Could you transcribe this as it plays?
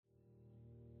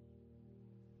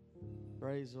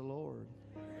Praise the Lord.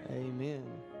 Amen.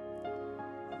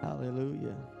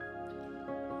 Hallelujah.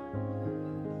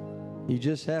 You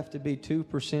just have to be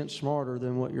 2% smarter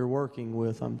than what you're working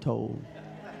with, I'm told.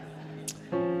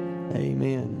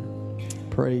 Amen.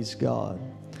 Praise God.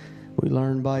 We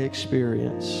learn by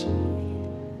experience.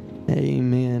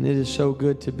 Amen. It is so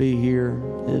good to be here.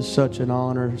 It is such an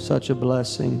honor, such a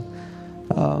blessing.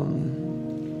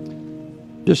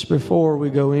 Just before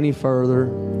we go any further,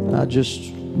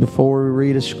 before we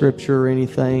read a scripture or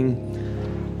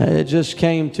anything, it just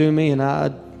came to me, and I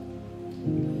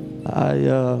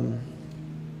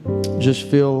just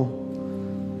feel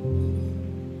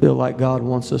like God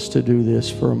wants us to do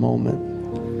this for a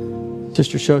moment.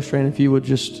 Sister Shostran, if you would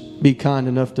just be kind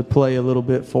enough to play a little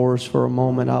bit for us for a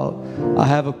moment. I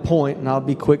have a point, and I'll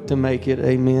be quick to make it.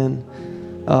 Amen.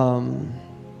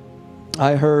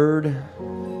 I heard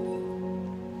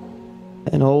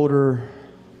an older,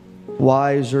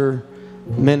 wiser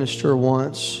minister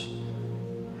once,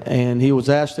 and he was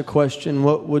asked a question: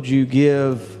 what would you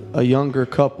give a younger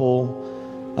couple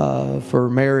for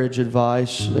marriage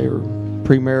advice? They were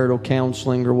premarital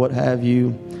counseling or what have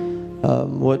you.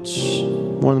 What's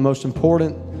one of the most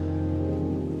important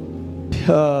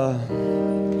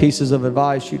pieces of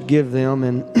advice you'd give them?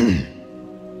 And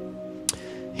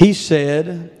he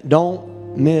said,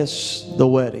 don't miss the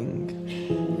wedding.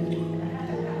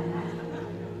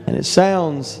 And it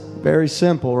sounds very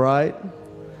simple, right?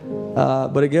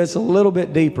 But it gets a little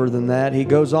bit deeper than that. He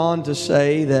goes on to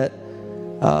say that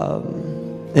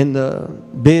in the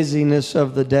busyness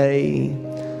of the day,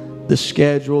 the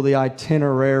schedule, the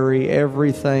itinerary,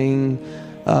 everything,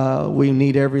 we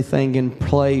need everything in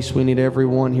place. We need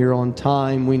everyone here on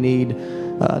time. We need,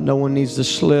 no one needs to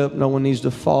slip. No one needs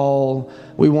to fall.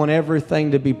 We want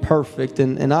everything to be perfect.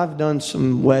 And I've done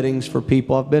some weddings for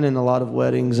people. I've been in a lot of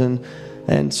weddings,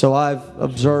 and so I've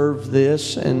observed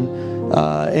this, and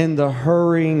in the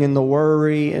hurrying and the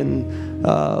worry and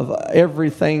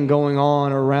everything going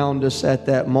on around us at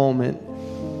that moment,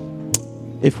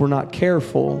 if we're not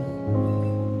careful,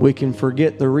 we can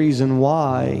forget the reason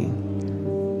why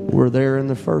we're there in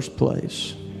the first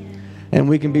place. And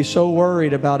we can be so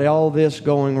worried about all this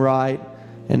going right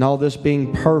and all this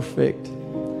being perfect,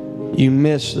 you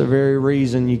miss the very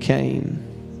reason you came.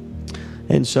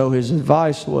 And so his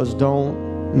advice was,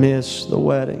 don't miss the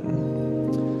wedding.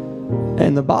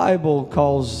 And the Bible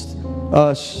calls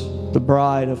us the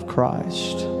bride of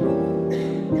Christ.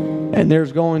 And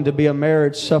there's going to be a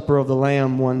marriage supper of the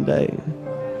Lamb one day.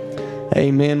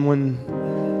 Amen.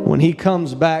 When he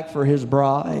comes back for his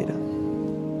bride,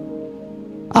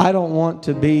 I don't want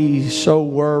to be so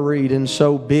worried and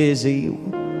so busy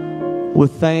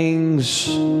with things,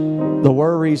 the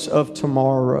worries of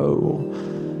tomorrow,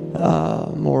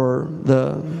 or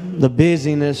the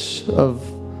busyness of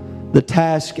the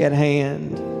task at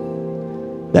hand,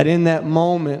 that in that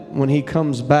moment when he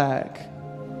comes back,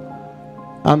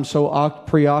 I'm so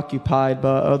preoccupied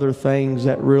by other things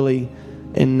that really,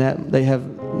 in that they have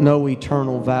no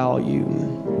eternal value.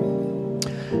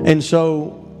 And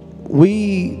so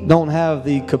we don't have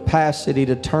the capacity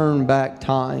to turn back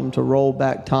time, to roll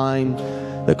back time.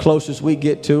 The closest we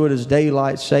get to it is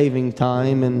daylight saving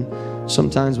time, and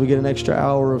sometimes we get an extra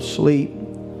hour of sleep.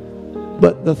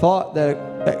 But the thought that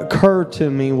occurred to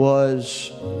me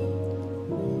was,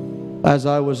 as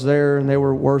I was there and they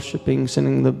were worshiping,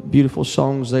 singing the beautiful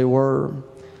songs they were,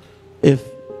 if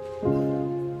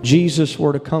Jesus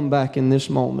were to come back in this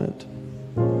moment,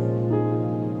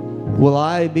 will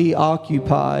I be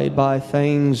occupied by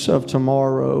things of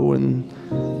tomorrow and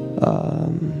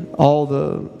all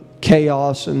the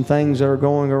chaos and things that are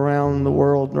going around the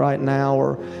world right now?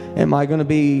 Or am I going to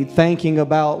be thinking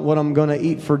about what I'm going to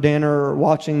eat for dinner, or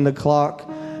watching the clock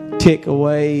tick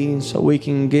away so we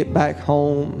can get back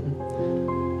home?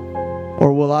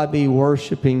 Or will I be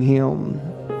worshiping him?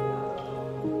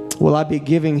 Will I be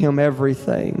giving him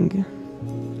everything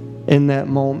in that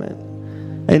moment?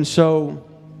 And so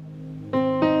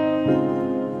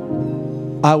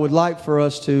I would like for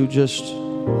us to just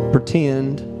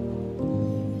pretend.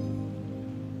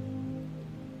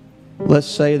 Let's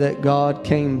say that God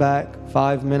came back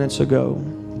 5 minutes ago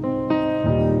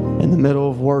in the middle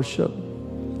of worship.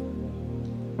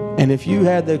 And if you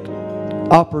had the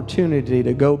opportunity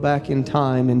to go back in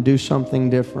time and do something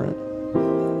different,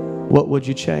 what would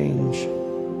you change?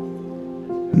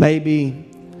 Maybe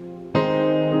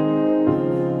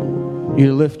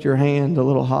you lift your hand a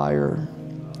little higher.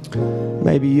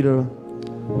 Maybe you'd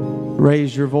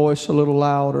raise your voice a little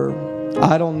louder.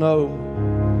 I don't know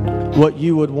what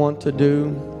you would want to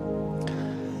do.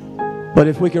 But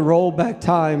if we could roll back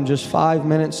time just 5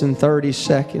 minutes and 30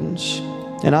 seconds,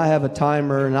 And I have a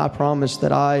timer, and I promise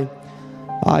that I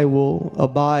will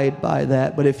abide by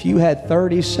that. But if you had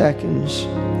 30 seconds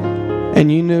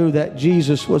and you knew that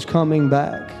Jesus was coming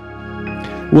back,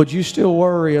 would you still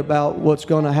worry about what's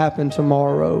going to happen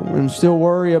tomorrow and still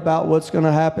worry about what's going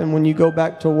to happen when you go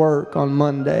back to work on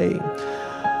Monday?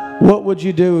 What would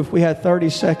you do if we had 30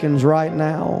 seconds right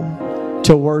now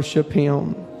to worship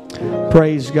Him?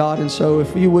 Praise God. And so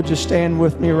if you would just stand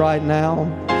with me right now.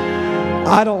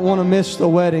 I don't want to miss the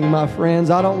wedding, my friends.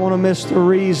 I don't want to miss the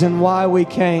reason why we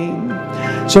came.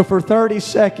 So for 30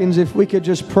 seconds, if we could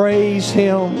just praise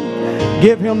Him,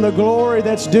 give Him the glory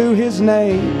that's due His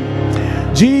name.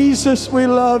 Jesus, we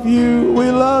love You. We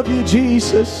love You,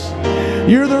 Jesus.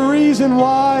 You're the reason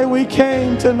why we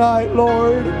came tonight,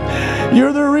 Lord.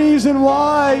 You're the reason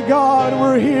why, God,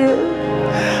 we're here.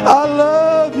 I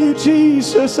love You,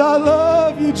 Jesus. I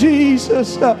love You,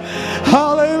 Jesus.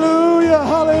 Hallelujah,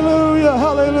 hallelujah,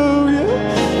 hallelujah.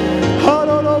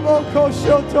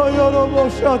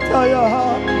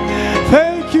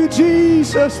 Thank You,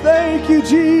 Jesus. Thank You,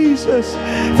 Jesus.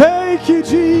 Thank You,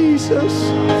 Jesus.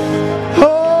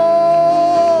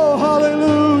 Oh,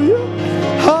 hallelujah,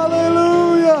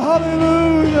 hallelujah,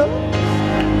 hallelujah.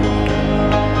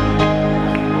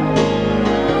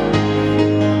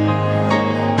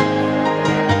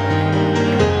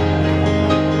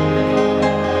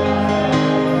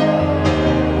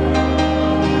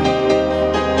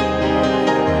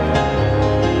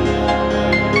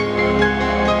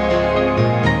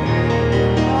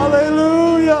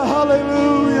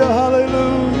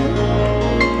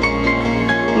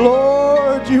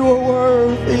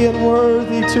 And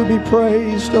worthy to be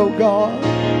praised, oh God.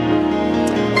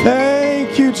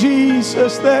 Thank You,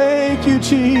 Jesus. Thank You,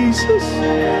 Jesus.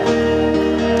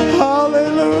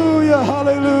 Hallelujah,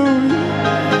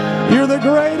 hallelujah. You're the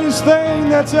greatest thing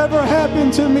that's ever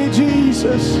happened to me,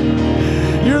 Jesus.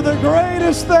 You're the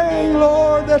greatest thing,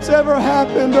 Lord, that's ever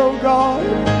happened, oh God.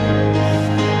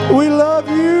 We love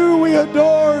You. We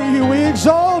adore You. We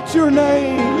exalt Your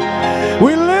name.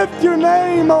 We lift Your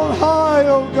name on high,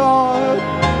 oh God.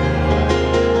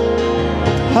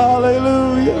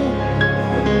 Hallelujah.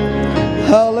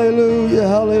 Hallelujah.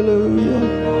 Hallelujah.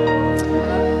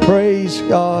 Praise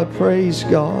God. Praise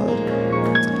God.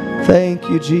 Thank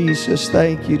You, Jesus.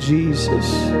 Thank You, Jesus.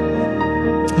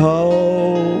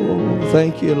 Oh,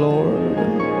 thank You, Lord.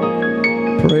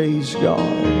 Praise God.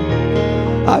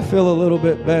 I feel a little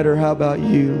bit better. How about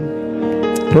you?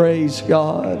 Praise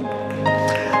God.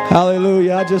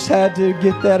 Hallelujah. I just had to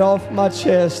get that off my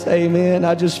chest. Amen.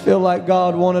 I just feel like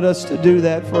God wanted us to do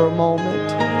that for a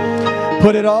moment.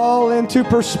 Put it all into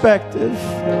perspective.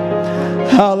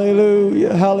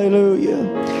 Hallelujah.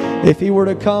 Hallelujah. If He were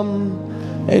to come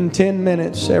in 10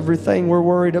 minutes, everything we're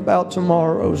worried about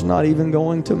tomorrow is not even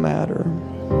going to matter.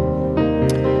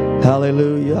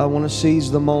 Hallelujah. I want to seize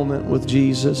the moment with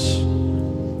Jesus.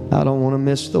 I don't want to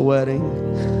miss the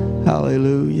wedding.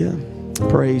 Hallelujah.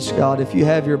 Praise God. If you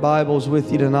have your Bibles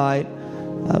with you tonight,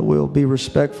 I will be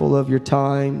respectful of your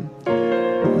time.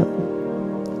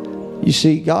 You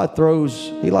see, God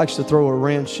He likes to throw a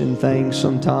wrench in things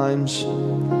sometimes.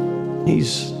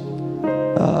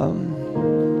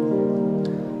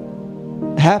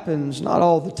 Happens not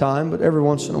all the time, but every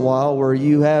once in a while, where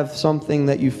you have something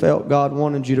that you felt God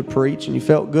wanted you to preach and you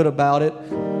felt good about it,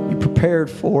 you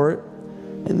prepared for it,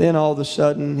 and then all of a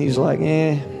sudden He's like,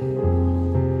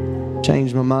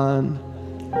 changed my mind,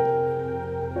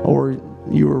 or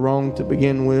you were wrong to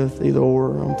begin with. Either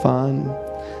or, I'm fine.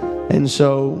 And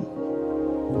so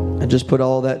I just put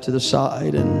all that to the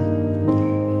side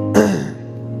and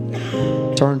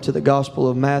turn to the Gospel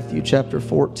of Matthew chapter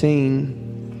 14.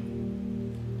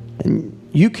 And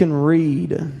you can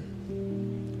read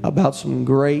about some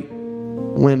great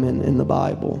women in the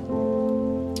Bible.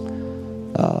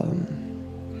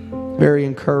 Very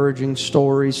encouraging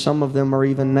stories. Some of them are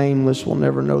even nameless. We'll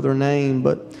never know their name,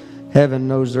 but heaven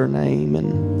knows their name.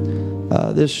 And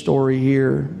this story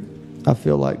here, I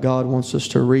feel like God wants us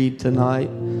to read tonight.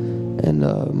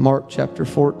 And Mark chapter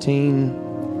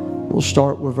 14, we'll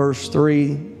start with verse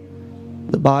 3.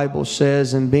 The Bible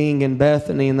says, "And being in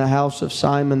Bethany in the house of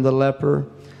Simon the leper,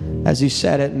 as he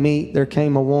sat at meat, there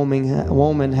came a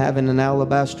woman having an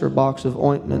alabaster box of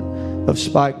ointment of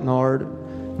spikenard,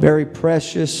 very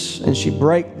precious, and she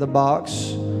brake the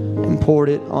box and poured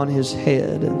it on his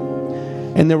head.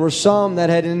 And there were some that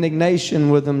had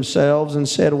indignation with themselves and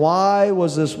said, Why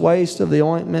was this waste of the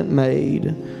ointment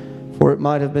made? For it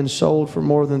might have been sold for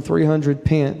more than 300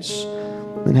 pence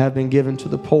and have been given to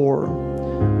the poor.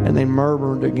 And they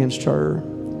murmured against her.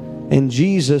 And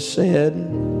Jesus said,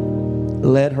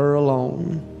 Let her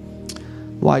alone.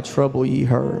 Why trouble ye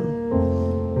her?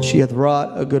 She hath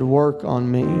wrought a good work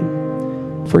on me.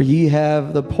 For ye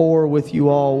have the poor with you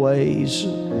always,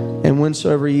 and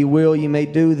whensoever ye will, ye may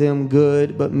do them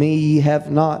good, but me ye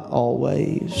have not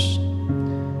always.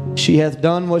 She hath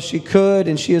done what she could,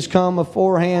 and she has come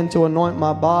aforehand to anoint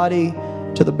my body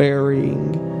to the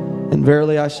burying. And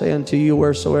verily I say unto you,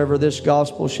 wheresoever this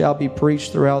gospel shall be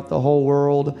preached throughout the whole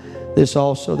world, this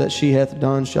also that she hath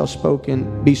done shall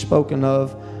be spoken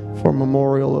of for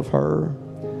memorial of her.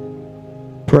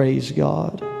 Praise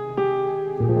God.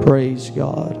 Praise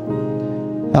God.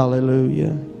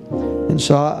 Hallelujah. And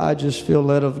so I just feel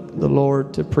led of the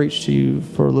Lord to preach to you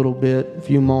for a little bit, a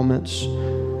few moments,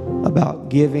 about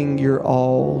giving your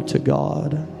all to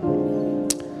God.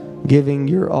 Giving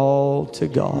your all to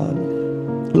God.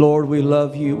 Lord, we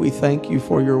love you. We thank you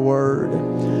for your word.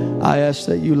 I ask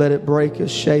that you let it break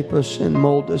us, shape us, and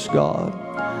mold us, God.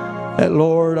 That,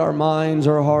 Lord, our minds,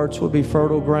 our hearts will be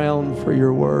fertile ground for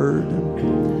your word.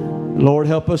 Lord,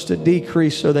 help us to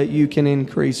decrease so that you can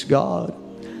increase, God.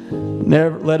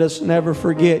 Let us never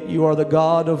forget you are the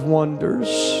God of wonders.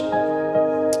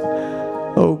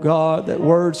 Oh God, that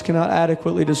words cannot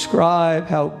adequately describe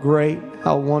how great,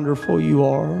 how wonderful you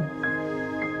are.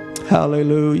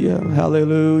 Hallelujah,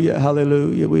 hallelujah,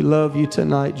 hallelujah. We love you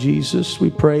tonight, Jesus. We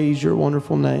praise your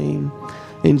wonderful name.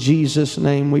 In Jesus'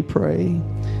 name we pray.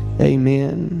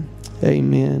 Amen,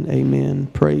 amen, amen.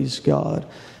 Praise God.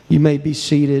 You may be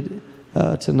seated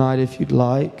tonight if you'd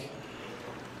like.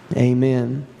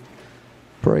 Amen.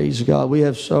 Praise God. We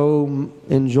have so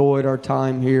enjoyed our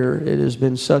time here. It has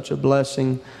been such a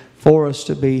blessing for us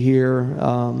to be here.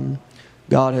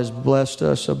 God has blessed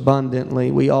us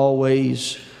abundantly. We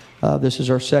always, this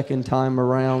is our second time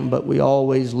around, but we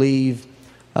always leave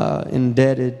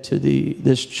indebted to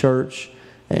this church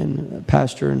and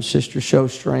Pastor and Sister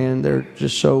Shostrand. They're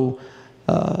just so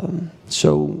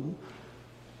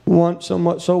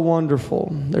wonderful.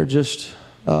 They're just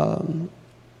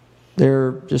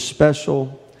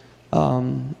special,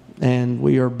 and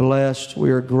we are blessed.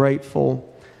 We are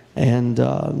grateful, and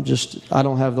I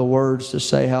don't have the words to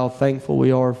say how thankful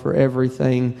we are for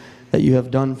everything that you have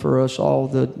done for us. All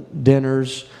the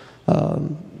dinners,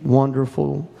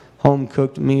 wonderful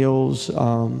home-cooked meals,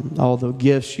 all the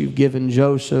gifts you've given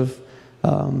Joseph,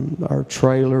 our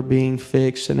trailer being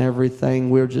fixed and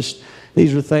everything.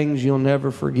 These are things you'll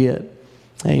never forget.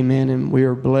 Amen. And we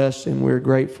are blessed and we're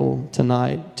grateful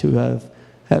tonight to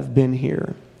have been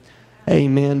here.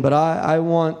 Amen. But I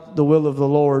want the will of the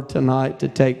Lord tonight to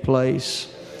take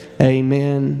place.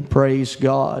 Amen. Praise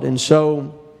God. And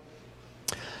so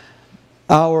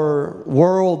our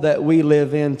world that we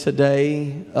live in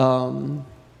today,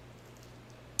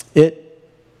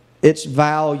 its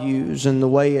values and the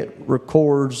way it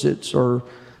records or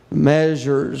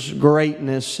measures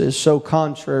greatness is so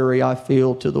contrary, I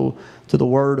feel, to the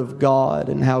Word of God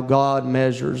and how God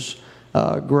measures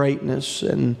greatness.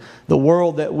 And the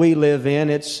world that we live in,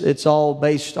 it's all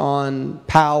based on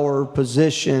power,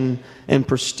 position, and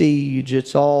prestige.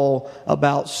 It's all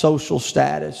about social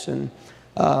status and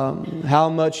how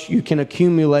much you can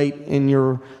accumulate in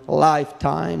your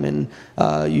lifetime. And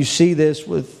you see this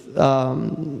with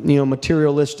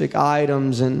materialistic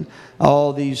items and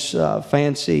all these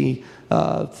fancy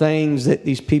things that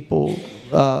these people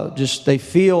they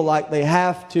feel like they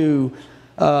have to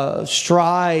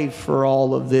strive for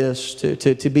all of this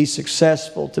to be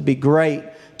successful, to be great,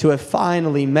 to have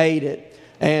finally made it.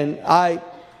 And I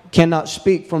cannot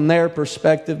speak from their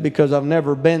perspective because I've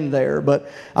never been there,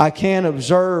 but I can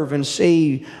observe and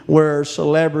see where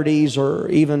celebrities or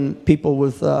even people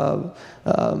with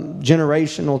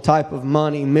generational type of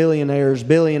money, millionaires,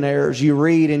 billionaires, you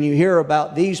read and you hear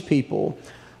about these people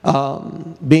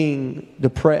being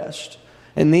depressed.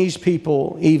 And these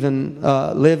people even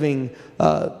living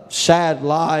sad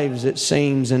lives, it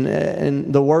seems.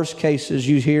 And the worst cases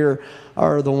you hear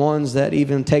are the ones that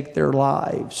even take their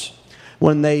lives.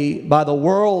 When by the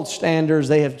world standards,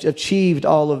 they have achieved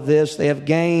all of this. They have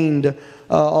gained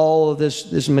all of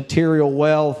this material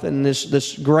wealth and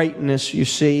this greatness you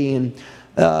see. And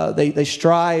they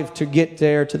strive to get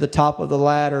there to the top of the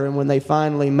ladder. And when they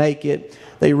finally make it,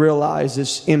 they realize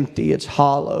it's empty, it's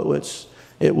hollow,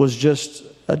 it was just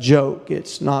a joke,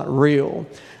 it's not real.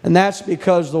 And that's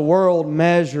because the world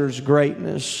measures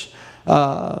greatness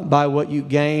by what you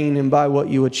gain and by what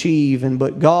you achieve.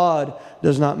 But God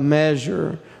does not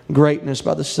measure greatness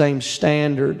by the same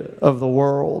standard of the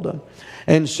world.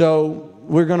 And so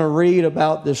we're going to read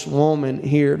about this woman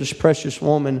here, this precious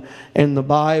woman in the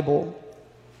Bible.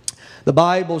 The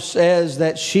Bible says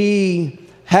that she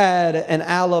had an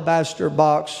alabaster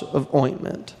box of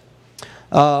ointment.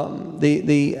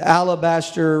 The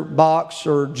alabaster box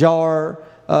or jar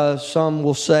some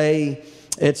will say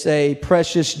it's a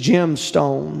precious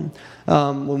gemstone.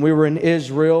 When we were in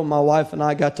Israel, my wife and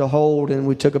I got to hold, and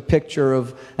we took a picture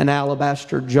of an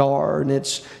alabaster jar,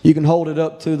 and you can hold it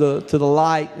up to the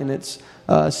light, and it's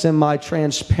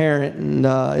semi-transparent, and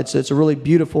it's a really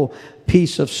beautiful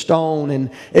piece of stone. And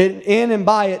in and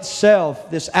by itself,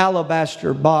 this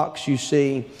alabaster box, you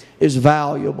see, is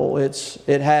valuable. It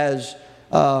has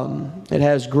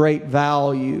great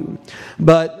value,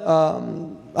 but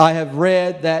I have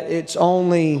read that it's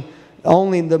only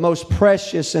the most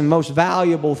precious and most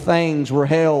valuable things were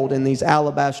held in these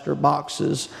alabaster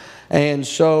boxes. And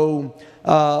so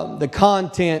the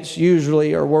contents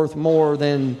usually are worth more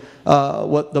than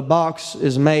what the box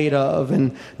is made of.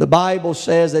 And the Bible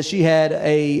says that she had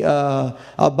a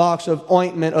box of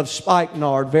ointment of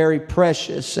spikenard, very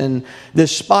precious. And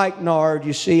this spikenard,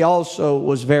 you see, also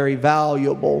was very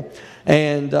valuable.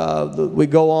 And we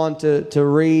go on to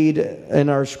read in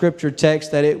our scripture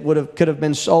text that it could have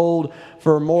been sold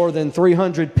for more than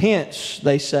 300 pence,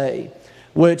 they say,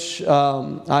 which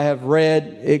I have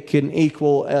read it can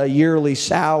equal a yearly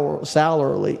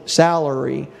salary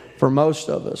for most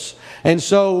of us. And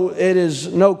so it is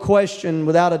no question,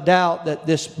 without a doubt, that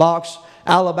this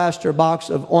alabaster box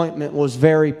of ointment was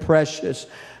very precious,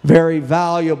 very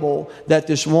valuable, that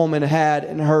this woman had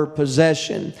in her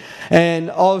possession.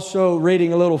 And also,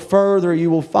 reading a little further,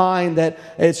 you will find that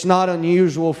it's not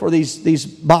unusual for these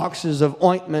boxes of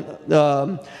ointment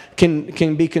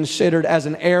can be considered as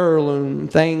an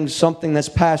heirloom, something that's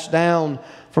passed down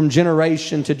from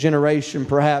generation to generation,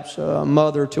 perhaps a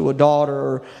mother to a daughter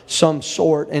or some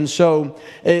sort. And so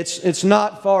it's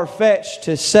not far-fetched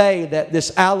to say that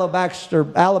this alabaster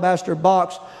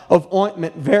box of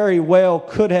ointment very well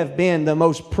could have been the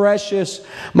most precious,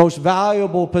 most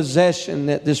valuable possession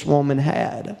that this woman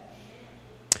had.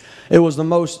 It was the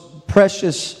most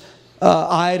precious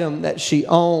item that she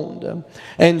owned.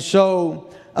 And so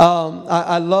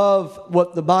I love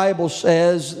what the Bible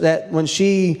says, that when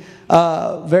she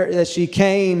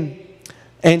came,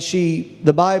 and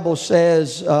the Bible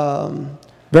says,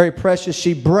 very precious,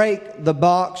 she brake the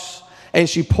box and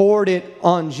she poured it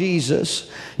on Jesus.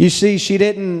 You see, she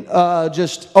didn't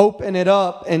just open it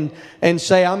up and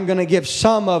say, I'm going to give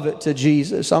some of it to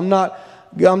Jesus. I'm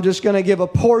just going to give a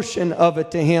portion of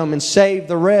it to Him and save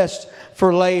the rest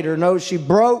for later. No, she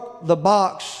broke the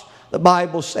box, the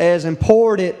Bible says, and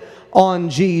poured it on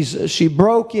Jesus. She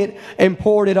broke it and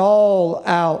poured it all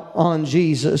out on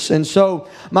Jesus. And so,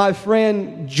 my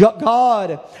friend,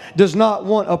 God does not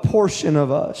want a portion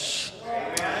of us.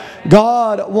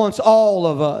 God wants all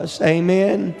of us.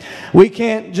 Amen. We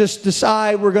can't just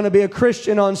decide we're going to be a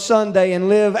Christian on Sunday and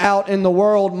live out in the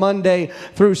world Monday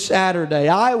through Saturday.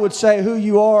 I would say who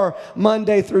you are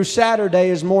Monday through Saturday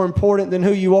is more important than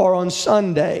who you are on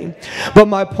Sunday. But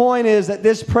my point is that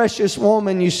this precious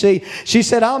woman, you see, she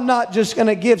said, I'm not just going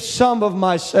to give some of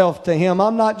myself to Him.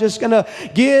 I'm not just going to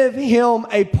give Him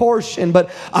a portion, but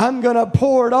I'm going to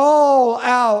pour it all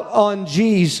out on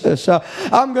Jesus.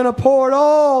 I'm going to pour it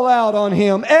all out on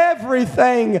Him,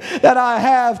 everything that I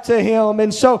have to Him.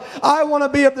 And so I want to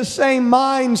be of the same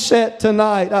mindset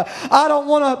tonight. I don't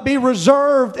want to be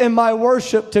reserved in my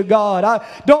worship to God. I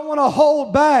don't want to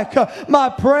hold back my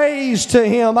praise to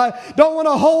Him. I don't want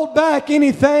to hold back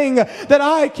anything that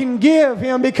I can give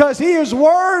Him, because He is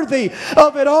worthy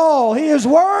of it all. He is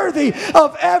worthy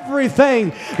of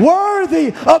everything, worthy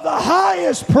of the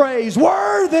highest praise,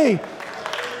 worthy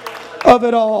of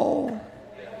it all.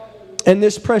 And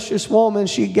this precious woman,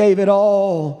 she gave it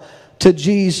all to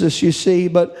Jesus, you see.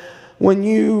 But when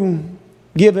you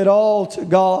give it all to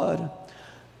God,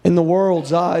 in the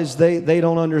world's eyes, they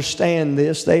don't understand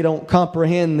this. They don't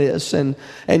comprehend this. And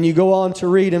you go on to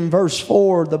read in verse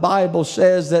 4, the Bible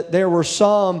says that there were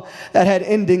some that had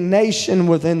indignation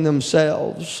within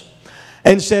themselves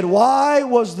and said, why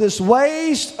was this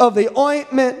waste of the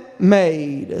ointment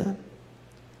made?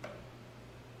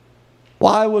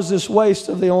 Why was this waste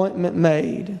of the ointment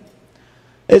made?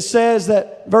 It says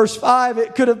that, verse 5,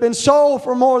 it could have been sold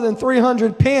for more than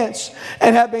 300 pence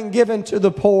and have been given to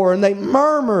the poor. And they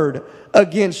murmured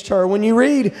against her. When you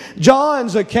read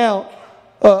John's account,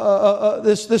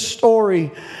 this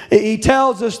story, he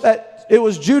tells us that it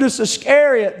was Judas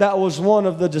Iscariot that was one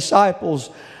of the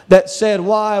disciples that said,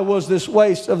 why was this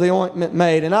waste of the ointment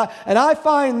made? And I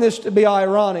find this to be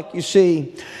ironic, you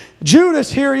see.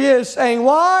 Judas, here he is saying,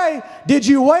 why did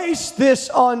you waste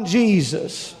this on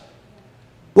Jesus?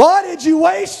 Why did you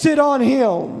waste it on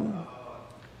Him?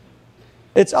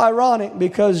 It's ironic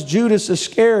because Judas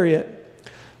Iscariot,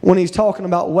 when he's talking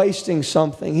about wasting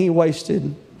something, he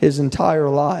wasted his entire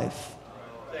life.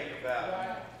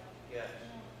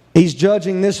 He's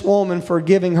judging this woman for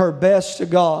giving her best to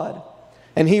God,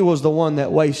 and he was the one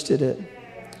that wasted it.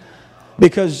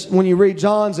 Because when you read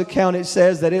John's account, it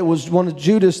says that it was one of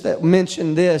Judas that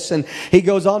mentioned this. And he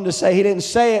goes on to say he didn't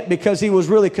say it because he was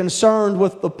really concerned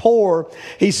with the poor.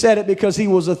 He said it because he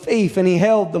was a thief and he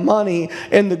held the money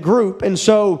in the group. And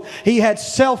so he had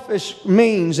selfish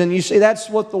means. And you see, that's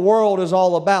what the world is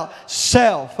all about.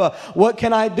 Self. What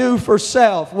can I do for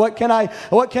self? What can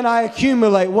I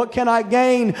accumulate? What can I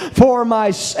gain for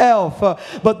myself?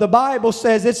 But the Bible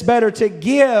says it's better to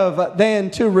give than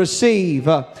to receive.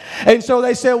 And so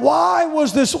they said, why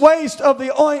was this waste of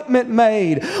the ointment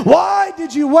made? Why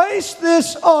did you waste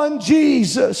this on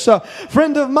Jesus?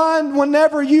 Friend of mine,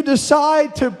 whenever you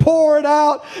decide to pour it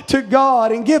out to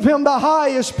God and give Him the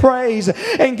highest praise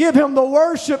and give Him the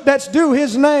worship that's due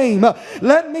His name,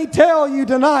 let me tell you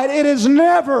tonight, it is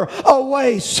never a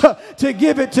waste to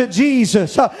give it to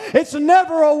Jesus. It's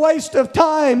never a waste of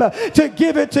time to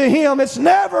give it to Him. It's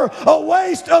never a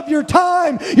waste of your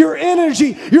time, your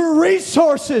energy, your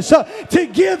resources to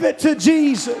give it to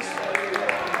Jesus.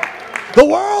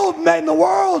 In the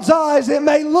world's eyes, it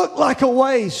may look like a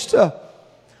waste.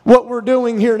 What we're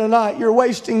doing here tonight, you're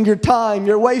wasting your time.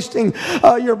 You're wasting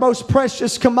your most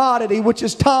precious commodity, which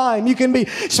is time. You can be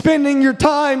spending your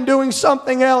time doing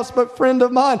something else, but friend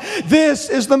of mine, this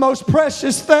is the most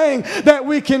precious thing that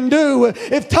we can do.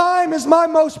 If time is my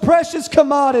most precious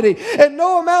commodity, and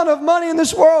no amount of money in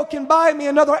this world can buy me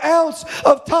another ounce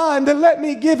of time, then let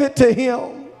me give it to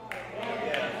Him.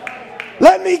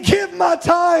 Let me give my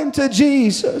time to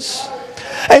Jesus.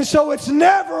 And so it's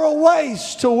never a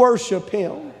waste to worship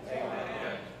Him.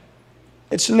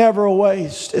 It's never a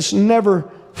waste. It's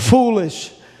never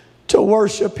foolish to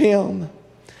worship Him.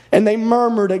 And they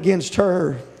murmured against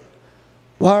her.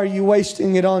 Why are you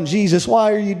wasting it on Jesus?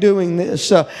 Why are you doing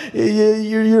this?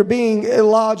 You're being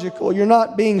illogical. You're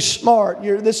not being smart.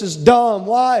 This is dumb.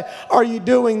 Why are you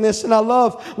doing this? And I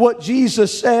love what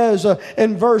Jesus says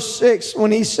in verse 6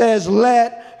 when He says,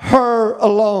 let her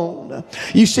alone.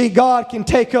 You see, God can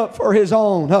take up for His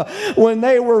own. When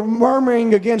they were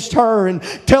murmuring against her and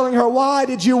telling her, why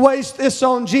did you waste this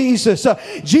on Jesus?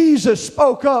 Jesus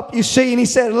spoke up, you see, and He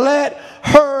said, let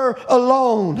her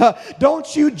alone.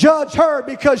 Don't you judge her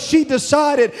because she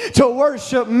decided to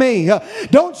worship me.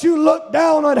 Don't you look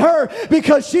down on her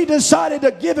because she decided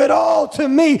to give it all to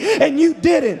me and you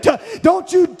didn't.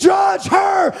 Don't you judge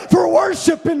her for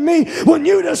worshiping me when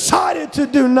you decided to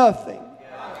do nothing.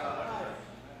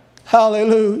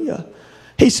 Hallelujah.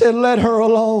 He said, let her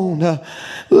alone.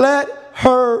 Let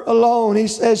her alone. He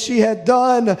says she had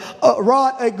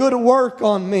wrought a good work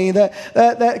on me.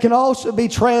 That can also be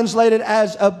translated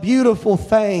as a beautiful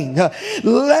thing.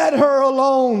 Let her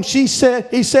alone. He said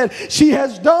she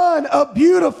has done a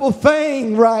beautiful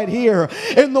thing right here.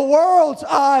 In the world's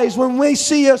eyes, when we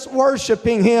see us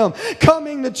worshiping Him,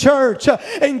 coming to church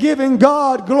and giving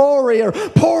God glory or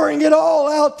pouring it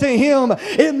all out to Him,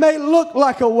 it may look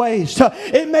like a waste.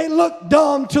 It may look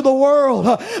dumb to the world,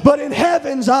 but in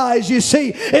heaven's eyes, you see,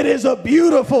 it is a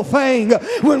beautiful thing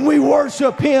when we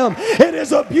worship Him. It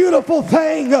is a beautiful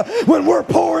thing when we're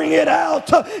pouring it out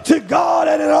to God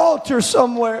at an altar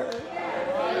somewhere.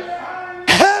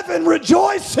 Heaven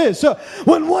rejoices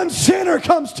when one sinner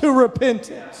comes to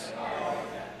repentance.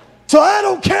 So I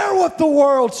don't care what the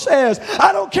world says.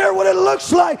 I don't care what it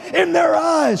looks like in their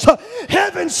eyes.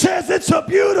 Heaven says it's a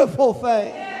beautiful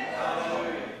thing.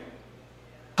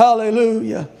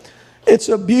 Hallelujah. It's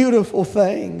a beautiful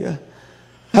thing.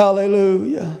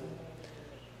 Hallelujah.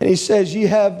 And He says, ye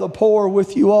have the poor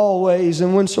with you always,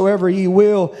 and whensoever ye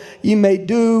will, ye may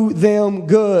do them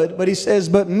good. But He says,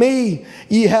 but me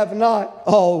ye have not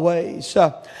always.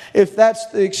 If that's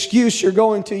the excuse you're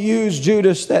going to use,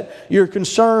 Judas, that you're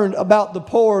concerned about the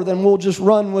poor, then we'll just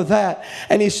run with that.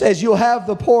 And He says, you'll have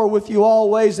the poor with you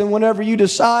always, and whenever you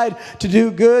decide to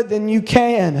do good, then you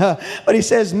can. But He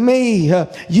says, me,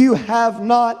 you have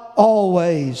not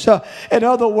always. In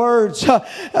other words,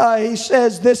 He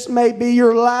says, this may be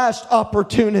your last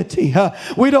opportunity.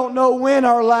 We don't know when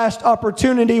our last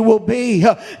opportunity will be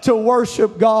to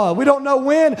worship God. We don't know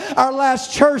when our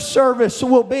last church service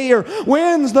will be, or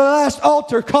when's the last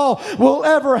altar call we'll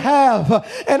ever have.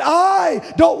 And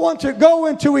I don't want to go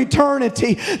into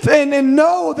eternity and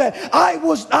know that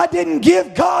I didn't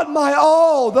give God my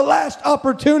all the last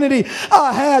opportunity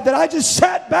I had, that I just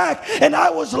sat back and I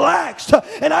was laxed,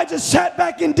 and I just sat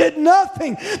back and did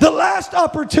nothing the last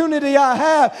opportunity I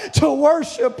have to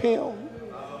worship Him.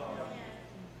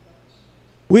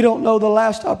 We don't know the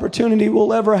last opportunity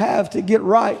we'll ever have to get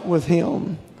right with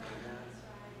Him.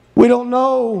 We don't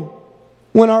know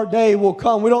when our day will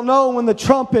come. We don't know when the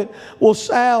trumpet will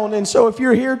sound. And so if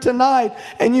you're here tonight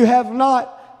and you have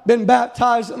not been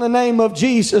baptized in the name of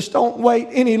Jesus, don't wait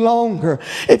any longer.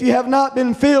 If you have not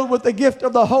been filled with the gift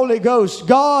of the Holy Ghost,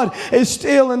 God is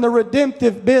still in the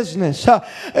redemptive business.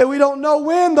 And we don't know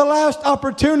when the last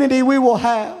opportunity we will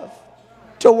have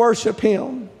to worship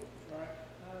Him.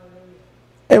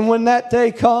 And when that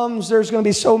day comes, there's going to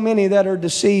be so many that are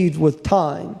deceived with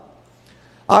time.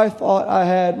 I thought I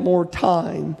had more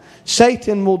time.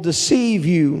 Satan will deceive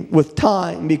you with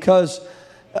time because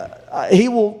I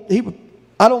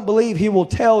don't believe he will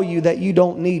tell you that you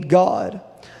don't need God.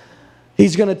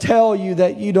 He's going to tell you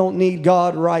that you don't need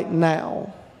God right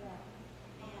now.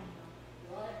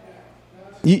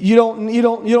 You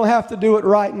don't have to do it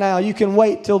right now. You can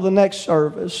wait till the next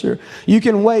service, or you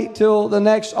can wait till the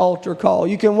next altar call.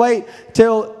 You can wait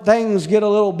till things get a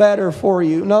little better for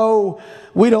you. No,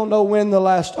 we don't know when the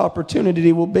last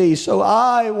opportunity will be. So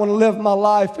I want to live my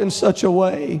life in such a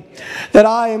way that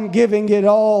I am giving it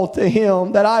all to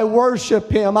Him, that I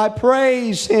worship Him, I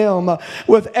praise Him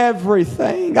with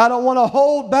everything. I don't want to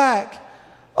hold back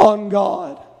on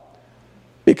God,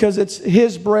 because it's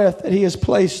His breath that He has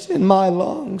placed in my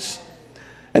lungs.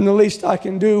 And the least I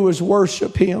can do is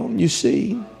worship Him, you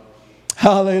see.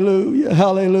 Hallelujah,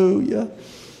 hallelujah.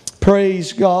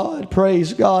 Praise God,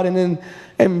 praise God. And then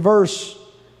in verse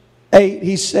 8,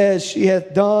 he says, she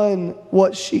hath done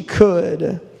what she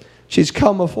could. She's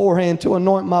come beforehand to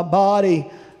anoint my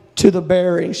body to the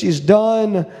burying. She's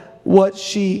done what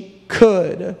she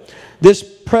could. This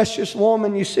precious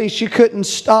woman, you see, she couldn't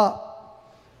stop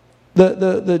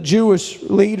the Jewish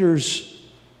leaders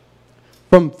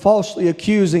from falsely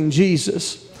accusing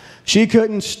Jesus. She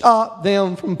couldn't stop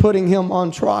them from putting Him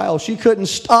on trial. She couldn't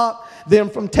stop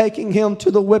them from taking Him to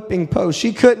the whipping post.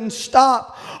 She couldn't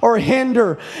stop or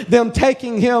hinder them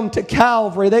taking Him to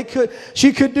Calvary.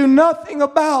 She could do nothing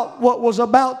about what was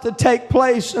about to take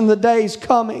place in the days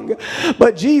coming.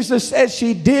 But Jesus said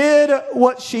she did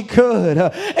what she could,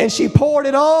 and she poured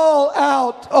it all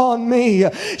out on me.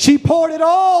 She poured it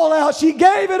all out. She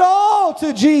gave it all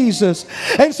to Jesus.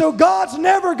 And so God's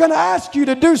never going to ask you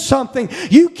to do something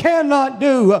you cannot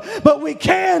do, but we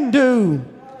can do.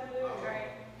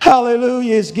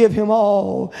 Hallelujah, is give Him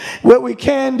all. What we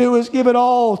can do is give it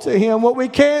all to Him. What we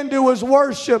can do is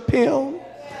worship Him.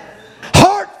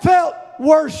 Heartfelt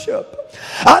worship.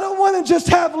 I don't want to just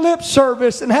have lip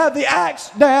service and have the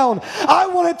acts down. I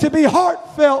want it to be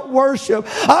heartfelt worship.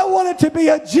 I want it to be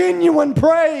a genuine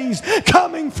praise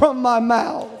coming from my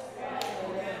mouth.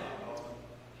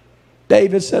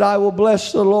 David said, I will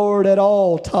bless the Lord at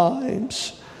all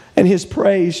times, and His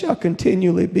praise shall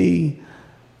continually be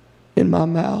in my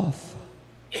mouth.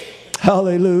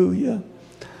 Hallelujah.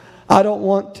 I don't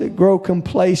want to grow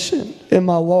complacent in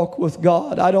my walk with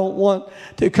God. I don't want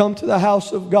to come to the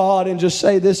house of God and just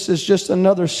say, this is just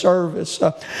another service.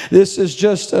 This is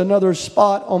just another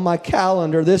spot on my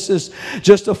calendar. This is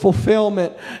just a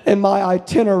fulfillment in my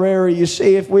itinerary. You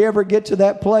see, if we ever get to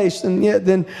that place, then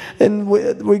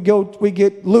we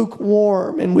get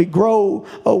lukewarm and we grow,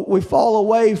 we fall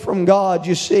away from God,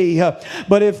 you see.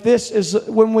 But if this is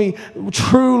when we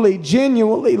truly,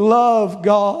 genuinely love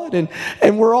God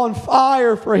and we're on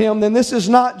fire for Him, then this is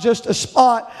not just a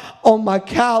spot on my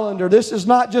calendar. This is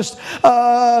not just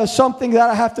something that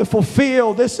I have to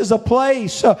fulfill. This is a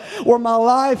place where my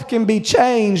life can be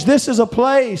changed. This is a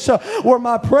place where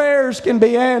my prayers can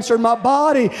be answered. My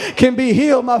body can be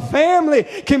healed. My family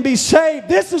can be saved.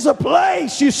 This is a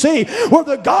place, you see, where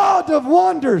the God of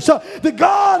wonders, the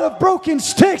God of broken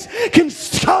sticks can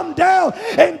come down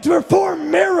and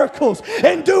perform miracles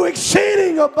and do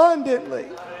exceeding abundantly.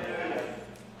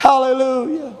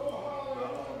 Hallelujah.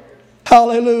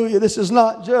 Hallelujah. This is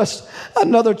not just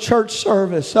another church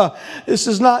service. This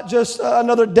is not just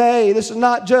another day. This is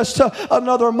not just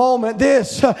another moment.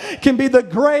 This can be the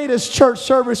greatest church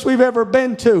service we've ever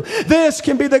been to. This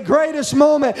can be the greatest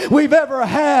moment we've ever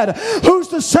had. Who's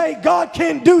to say God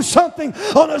can't do something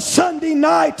on a Sunday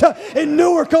night in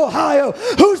Newark, Ohio?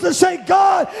 Who's to say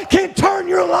God can turn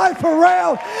your life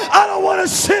around? I don't want to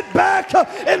sit back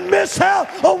and miss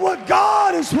out on what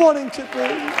God is wanting to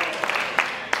do.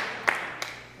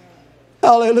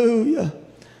 Hallelujah.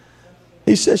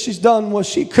 He says she's done what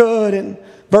she could. And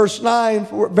verse 9,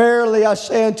 verily I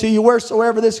say unto you,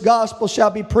 wheresoever this gospel shall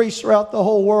be preached throughout the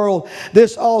whole world,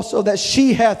 this also that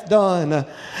she hath done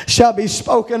shall be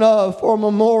spoken of for a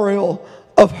memorial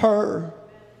of her.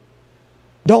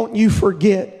 Don't you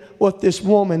forget what this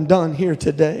woman done here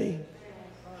today.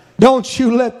 Don't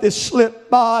you let this slip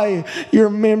by your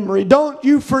memory. Don't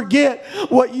you forget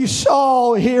what you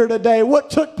saw here today, what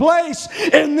took place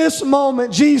in this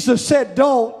moment. Jesus said,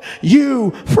 don't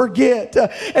you forget.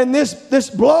 And this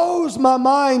blows my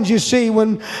mind, you see,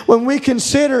 when we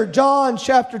consider John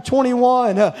chapter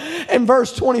 21 and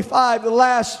verse 25, the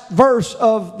last verse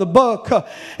of the book.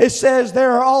 It says,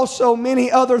 there are also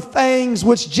many other things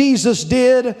which Jesus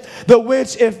did, the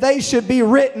which if they should be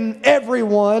written,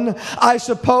 everyone, I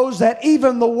suppose that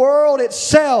even the world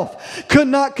itself could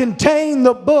not contain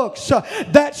the books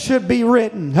that should be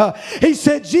written. He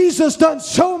said Jesus done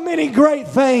so many great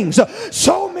things,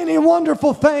 so many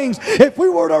wonderful things. If we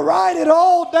were to write it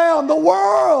all down, the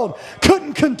world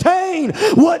couldn't contain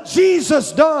what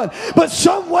Jesus done. But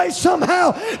some way,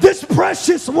 somehow, this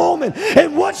precious woman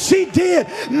and what she did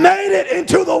made it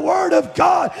into the Word of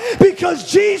God, because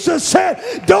Jesus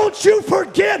said, don't you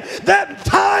forget that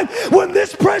time when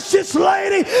this precious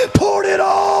lady poured it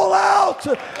all out.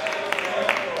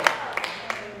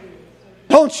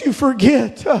 Don't you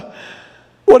forget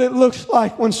what it looks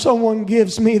like when someone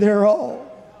gives me their all.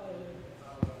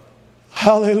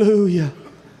 Hallelujah.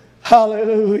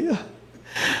 Hallelujah.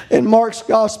 In Mark's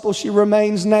gospel, she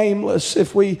remains nameless.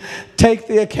 If we take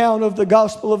the account of the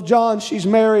Gospel of John, she's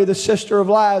Mary, the sister of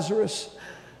Lazarus.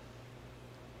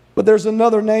 But there's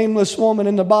another nameless woman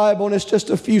in the Bible, and it's just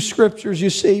a few scriptures, you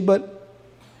see, but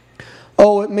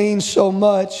oh, it means so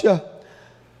much.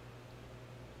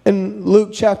 In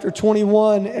Luke chapter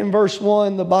 21 and verse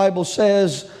 1, the Bible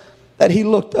says that he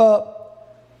looked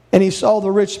up and he saw the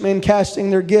rich men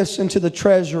casting their gifts into the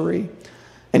treasury.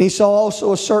 And he saw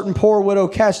also a certain poor widow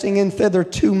casting in thither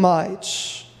 2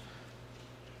 mites.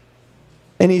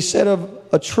 And he said, of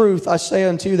a truth I say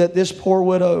unto you, that this poor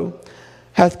widow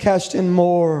hath cast in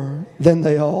more than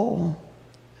they all.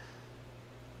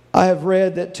 I have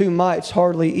read that 2 mites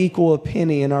hardly equal a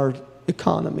penny in our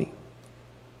economy.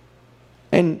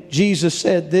 And Jesus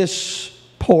said, this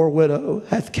poor widow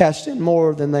hath cast in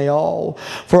more than they all.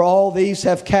 For all these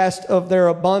have cast of their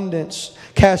abundance,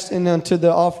 cast in unto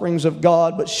the offerings of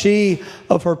God. But she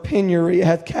of her penury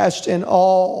hath cast in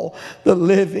all the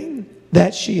living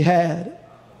that she had.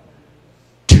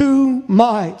 2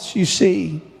 mites, you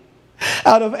see.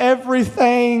 Out of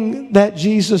everything that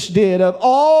Jesus did, of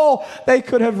all they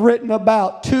could have written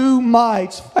about, 2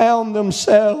 mites found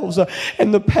themselves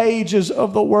in the pages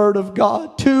of the Word of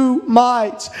God. 2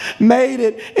 mites made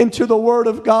it into the Word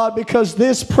of God, because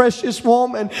this precious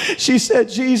woman, she said,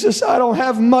 Jesus, I don't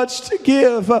have much to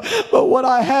give, but what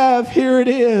I have, here it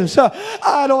is.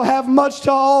 I don't have much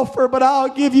to offer, but I'll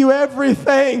give you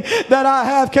everything that I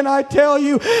have. Can I tell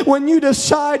you, when you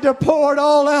decide to pour it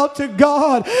all out to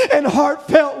God and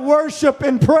heartfelt worship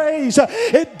and praise,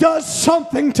 it does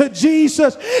something to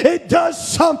Jesus. It does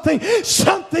something.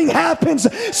 Something happens.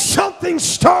 Something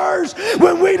stirs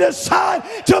when we decide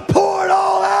to pour it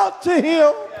all out to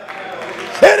Him.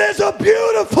 It is a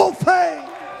beautiful thing.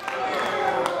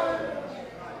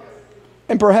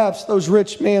 And perhaps those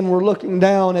rich men were looking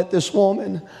down at this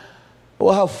woman.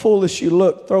 Well, how foolish you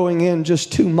look, throwing in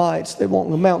just 2 mites. They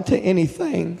won't amount to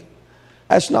anything.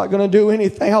 That's not going to do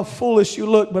anything. How foolish you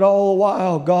look. But all the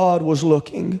while, God was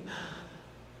looking.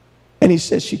 And He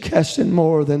said, she cast in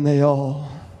more than they all.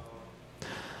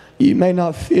 You may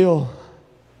not feel,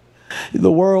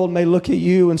 the world may look at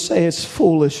you and say it's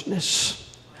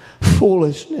foolishness.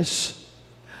 Foolishness.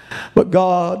 But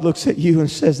God looks at you and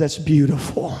says, that's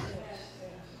beautiful.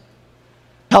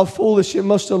 How foolish it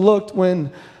must have looked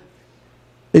when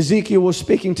Ezekiel was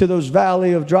speaking to those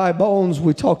valley of dry bones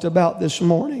we talked about this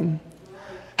morning.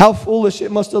 How foolish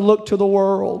it must have looked to the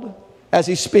world as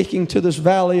he's speaking to this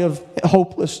valley of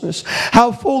hopelessness.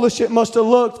 How foolish it must have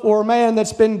looked for a man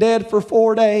that's been dead for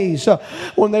 4 days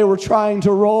when they were trying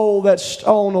to roll that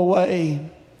stone away.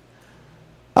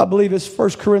 I believe it's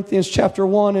 1 Corinthians chapter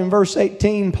 1 and verse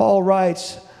 18. Paul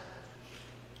writes,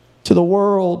 to the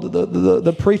world,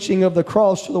 the preaching of the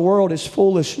cross to the world is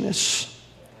foolishness.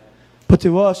 But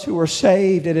to us who are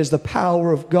saved, it is the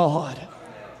power of God.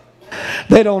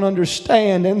 They don't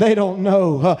understand and they don't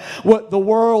know what the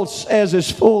world says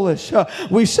is foolish.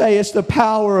 We say it's the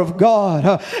power of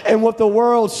God. And what the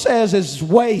world says is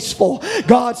wasteful.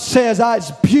 God says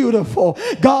it's beautiful.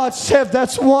 God says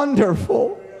that's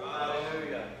wonderful.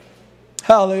 Hallelujah.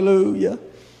 Hallelujah.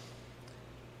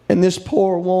 And this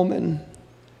poor woman,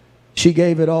 she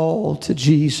gave it all to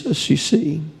Jesus, you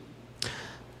see.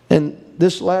 And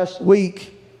this last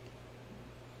week,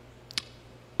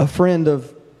 a friend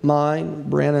of mine,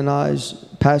 Brandon and I's,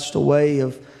 passed away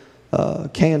of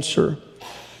cancer.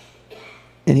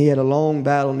 And he had a long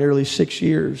battle, nearly 6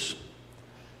 years.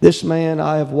 This man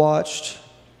I have watched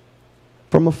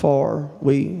from afar.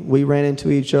 We ran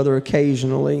into each other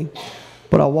occasionally.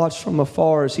 But I watched from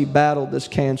afar as he battled this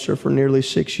cancer for nearly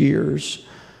 6 years.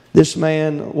 This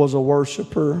man was a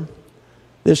worshiper.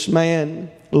 This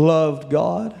man loved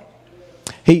God.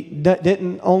 He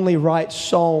didn't only write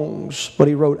songs, but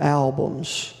he wrote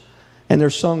albums. And they're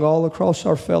sung all across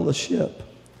our fellowship.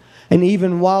 And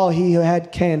even while he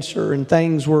had cancer and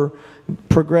things were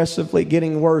progressively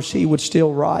getting worse, he would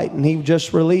still write. And he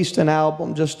just released an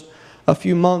album just a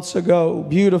few months ago.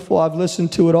 Beautiful. I've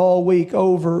listened to it all week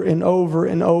over and over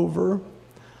and over.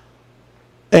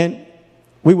 And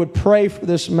we would pray for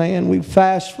this man. We'd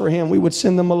fast for him. We would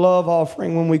send them a love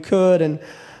offering when we could. And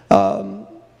I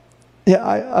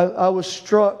was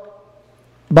struck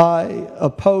by a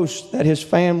post that his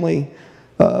family,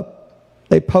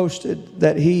 they posted,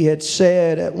 that he had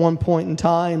said at one point in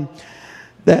time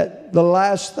that the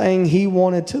last thing he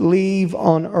wanted to leave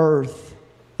on earth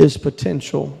is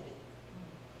potential.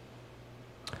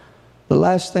 The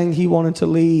last thing he wanted to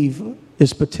leave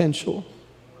is potential.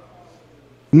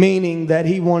 Meaning that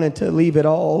he wanted to leave it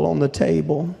all on the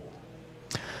table.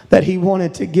 That he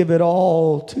wanted to give it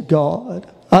all to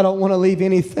God. I don't want to leave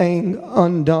anything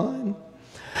undone.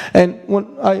 And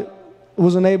when I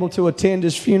wasn't able to attend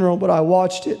his funeral, but I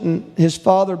watched it, and his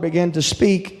father began to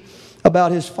speak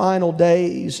about his final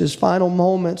days, his final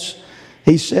moments.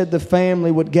 He said the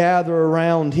family would gather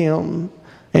around him,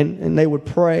 and they would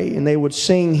pray, and they would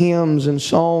sing hymns and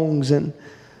songs. And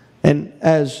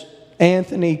as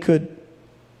Anthony could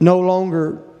no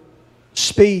longer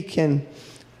speak, and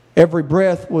every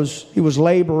breath he was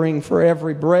laboring for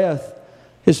every breath,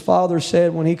 his father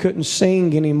said when he couldn't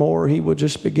sing anymore, he would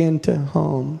just begin to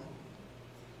hum.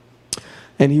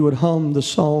 And he would hum the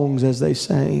songs as they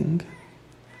sang.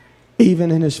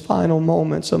 Even in his final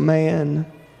moments, a man,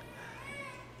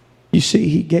 you see,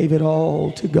 he gave it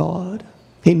all to God.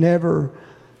 He never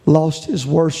lost his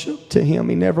worship to Him.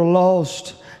 He never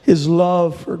lost his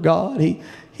love for God. He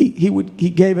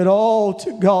gave it all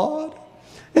to God.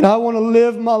 And I want to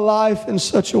live my life in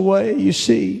such a way, you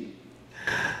see.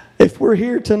 If we're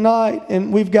here tonight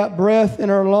and we've got breath in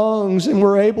our lungs and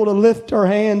we're able to lift our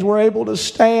hands, we're able to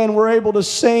stand, we're able to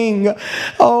sing,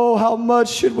 oh, how much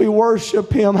should we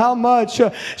worship Him? How much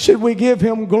should we give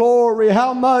Him glory?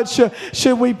 How much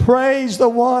should we praise the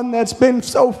one that's been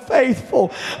so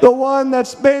faithful, the one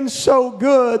that's been so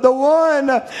good, the one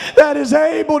that is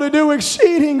able to do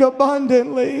exceeding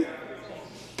abundantly?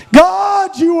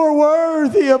 God, you are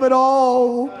worthy of it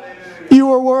all.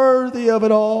 You are worthy of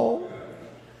it all.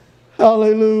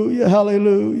 Hallelujah,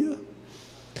 hallelujah.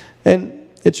 And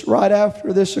it's right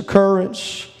after this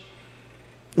occurrence,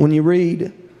 when you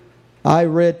read, I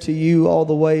read to you all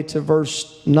the way to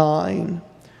verse 9.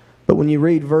 But when you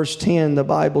read verse 10, the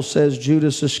Bible says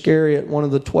Judas Iscariot, one of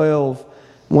the 12,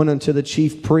 went unto the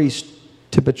chief priest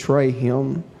to betray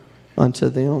him unto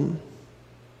them.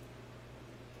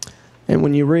 And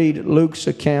when you read Luke's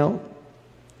account,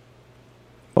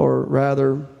 or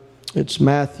rather, it's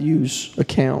Matthew's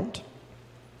account.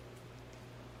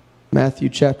 Matthew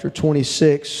chapter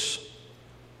 26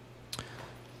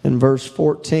 and verse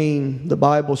 14, the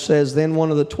Bible says, Then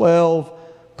one of the 12,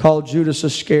 called Judas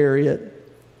Iscariot,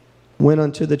 went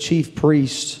unto the chief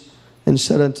priests and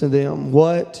said unto them,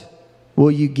 What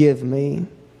will you give me?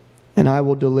 And I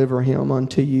will deliver him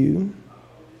unto you.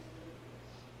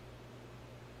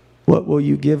 What will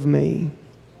you give me?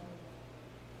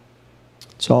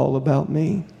 It's all about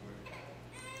me.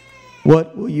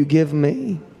 What will you give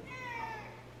me?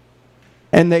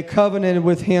 And they covenanted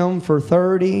with him for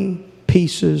 30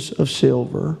 pieces of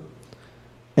silver.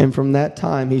 And from that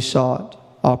time he sought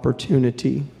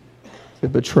opportunity to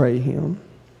betray him.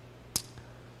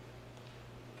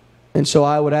 And so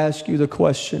I would ask you the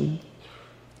question.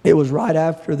 It was right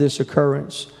after this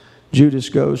occurrence, Judas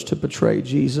goes to betray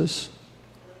Jesus.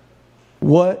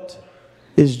 What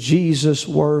is Jesus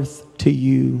worth to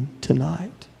you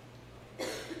tonight?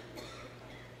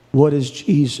 What is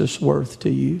Jesus worth to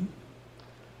you?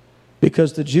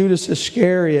 Because the Judas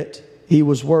Iscariot, he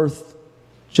was worth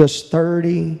just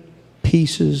 30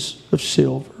 pieces of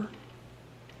silver.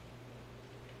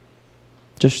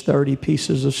 Just 30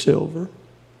 pieces of silver.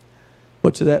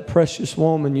 But to that precious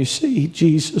woman, you see,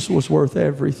 Jesus was worth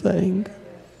everything.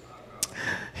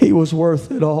 He was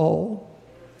worth it all.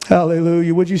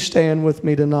 Hallelujah. Would you stand with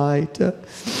me tonight?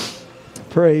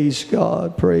 Praise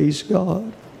God. Praise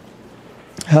God.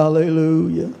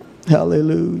 Hallelujah.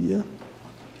 Hallelujah.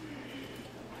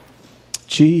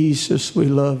 Jesus, we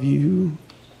love you.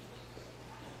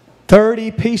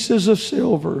 30 pieces of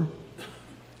silver.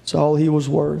 That's all he was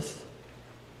worth.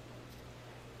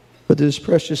 But this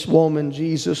precious woman,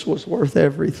 Jesus, was worth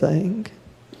everything.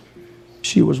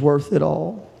 She was worth it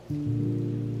all.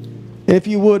 And if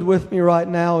you would with me right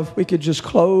now, if we could just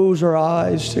close our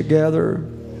eyes together.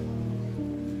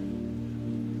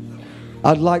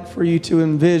 I'd like for you to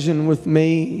envision with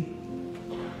me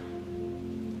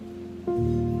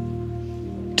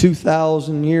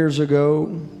 2,000 years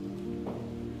ago,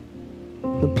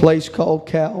 the place called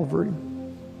Calvary.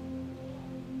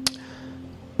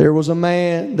 There was a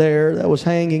man there that was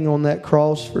hanging on that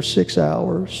cross for 6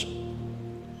 hours.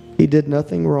 He did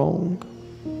nothing wrong.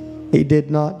 He did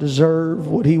not deserve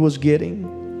what he was getting.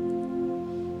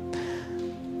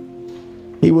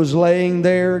 He was laying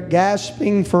there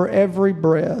gasping for every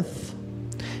breath.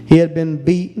 He had been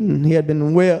beaten. He had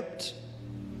been whipped.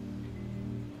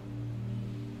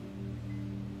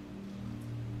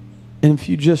 And if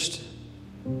you just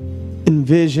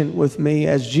envision with me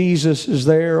as Jesus is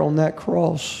there on that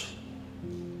cross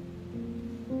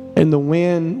and the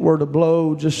wind were to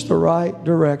blow just the right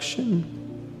direction,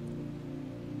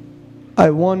 I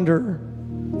wonder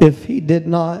if he did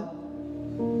not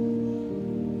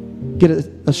get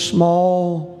a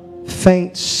small,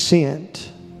 faint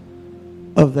scent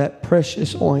of that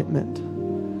precious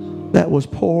ointment that was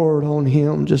poured on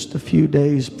him just a few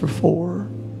days before.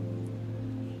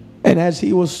 And as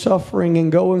he was suffering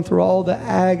and going through all the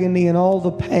agony and all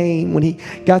the pain, when he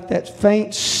got that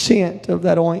faint scent of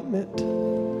that ointment,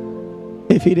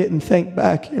 if he didn't think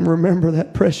back and remember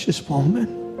that precious woman,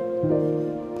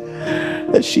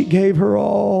 that she gave her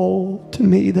all to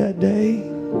me that day.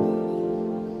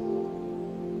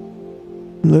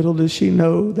 Little did she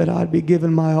know that I'd be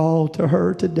giving my all to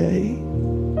her today.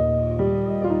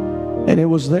 And it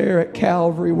was there at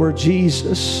Calvary where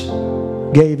Jesus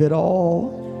gave it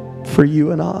all for you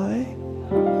and I.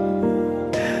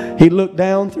 He looked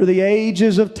down through the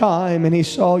ages of time and he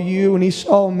saw you and he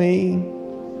saw me.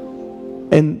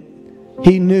 And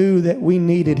he knew that we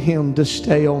needed him to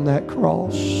stay on that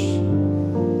cross.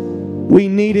 We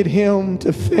needed him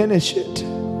to finish it.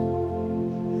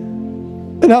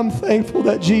 And I'm thankful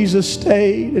that Jesus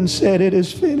stayed and said, "It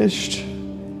is finished."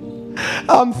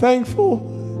 I'm thankful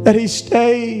that he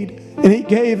stayed and he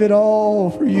gave it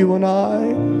all for you and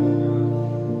I.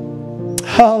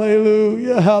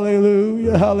 Hallelujah,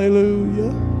 hallelujah,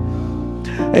 hallelujah.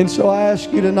 And so I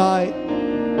ask you tonight,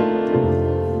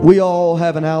 we all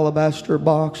have an alabaster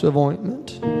box of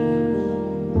ointment.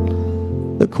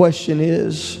 The question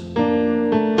is,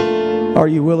 are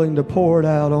you willing to pour it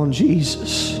out on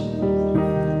Jesus?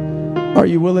 Are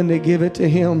you willing to give it to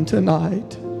him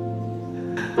tonight?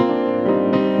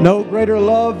 No greater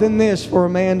love than this, for a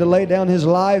man to lay down his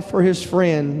life for his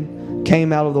friend,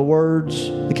 came out of the words,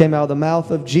 it came out of the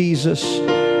mouth of Jesus.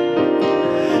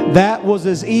 That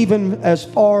was even as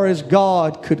far as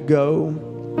God could go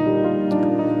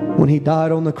when he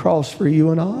died on the cross for you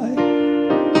and I.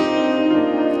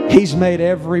 He's made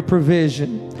every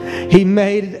provision. He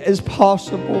made it as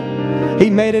possible.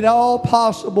 He made it all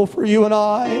possible for you and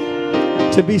I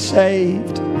to be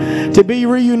saved, to be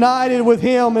reunited with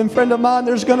him. And friend of mine,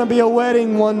 there's going to be a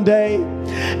wedding one day.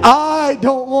 I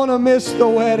don't want to miss the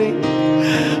wedding.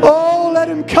 Oh, let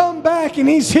him come back, and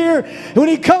he's here. When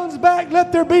he comes back,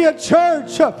 let there be a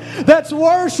church that's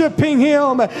worshiping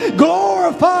him,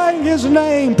 glorifying his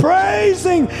name,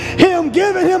 praising him,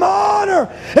 giving him honor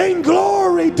and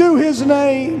glory to his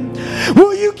name.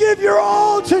 Will you give your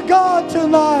all to God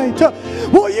tonight?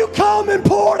 Will you come and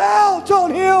pour it out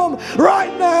on him right